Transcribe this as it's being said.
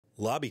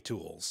Lobby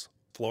Tools,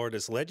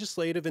 Florida's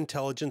legislative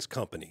intelligence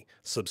company.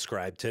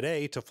 Subscribe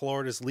today to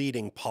Florida's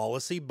leading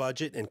policy,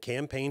 budget, and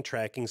campaign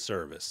tracking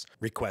service.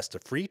 Request a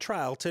free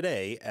trial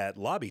today at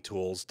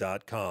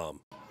lobbytools.com.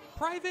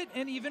 Private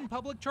and even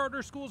public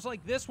charter schools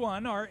like this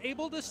one are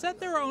able to set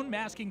their own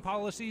masking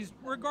policies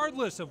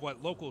regardless of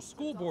what local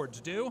school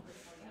boards do.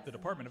 The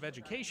Department of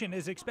Education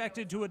is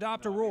expected to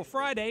adopt a rule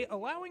Friday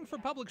allowing for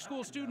public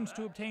school students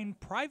to obtain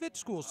private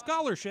school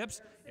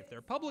scholarships if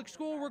their public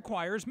school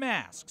requires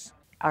masks.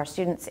 Our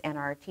students and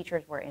our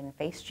teachers were in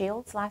face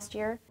shields last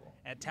year.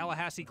 At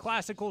Tallahassee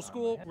Classical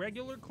School,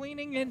 regular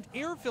cleaning and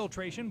air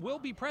filtration will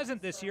be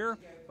present this year,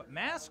 but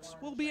masks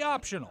will be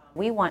optional.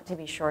 We want to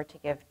be sure to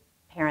give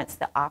parents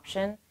the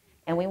option,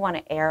 and we want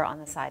to err on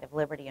the side of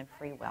liberty and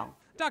free will.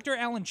 Dr.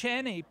 Alan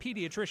Chen, a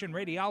pediatrician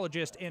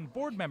radiologist and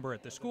board member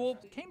at the school,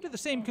 came to the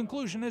same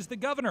conclusion as the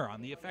governor on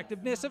the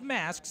effectiveness of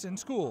masks in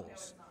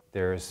schools.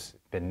 There's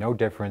been no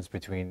difference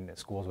between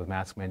schools with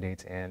mask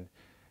mandates and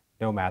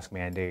no mask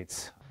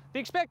mandates. The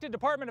expected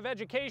Department of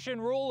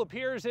Education rule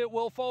appears it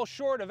will fall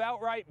short of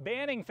outright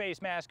banning face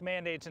mask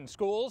mandates in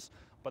schools,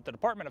 but the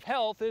Department of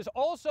Health is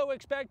also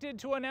expected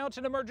to announce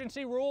an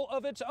emergency rule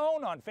of its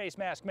own on face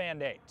mask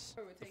mandates.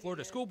 The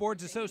Florida School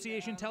Boards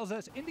Association tells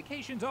us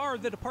indications are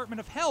the Department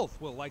of Health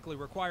will likely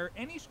require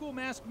any school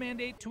mask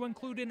mandate to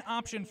include an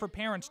option for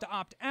parents to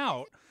opt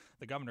out.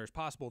 The governor's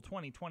possible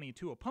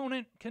 2022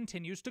 opponent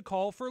continues to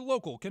call for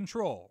local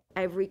control.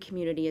 Every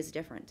community is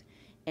different,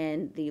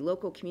 and the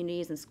local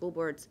communities and school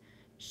boards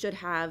should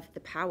have the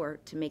power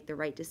to make the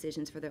right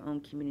decisions for their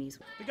own communities.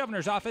 The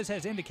governor's office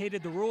has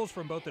indicated the rules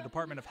from both the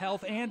Department of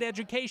Health and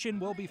Education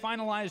will be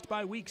finalized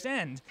by week's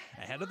end,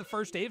 ahead of the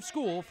first day of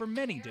school for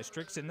many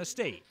districts in the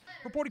state.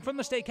 Reporting from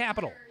the state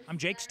capitol, I'm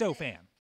Jake Stofan.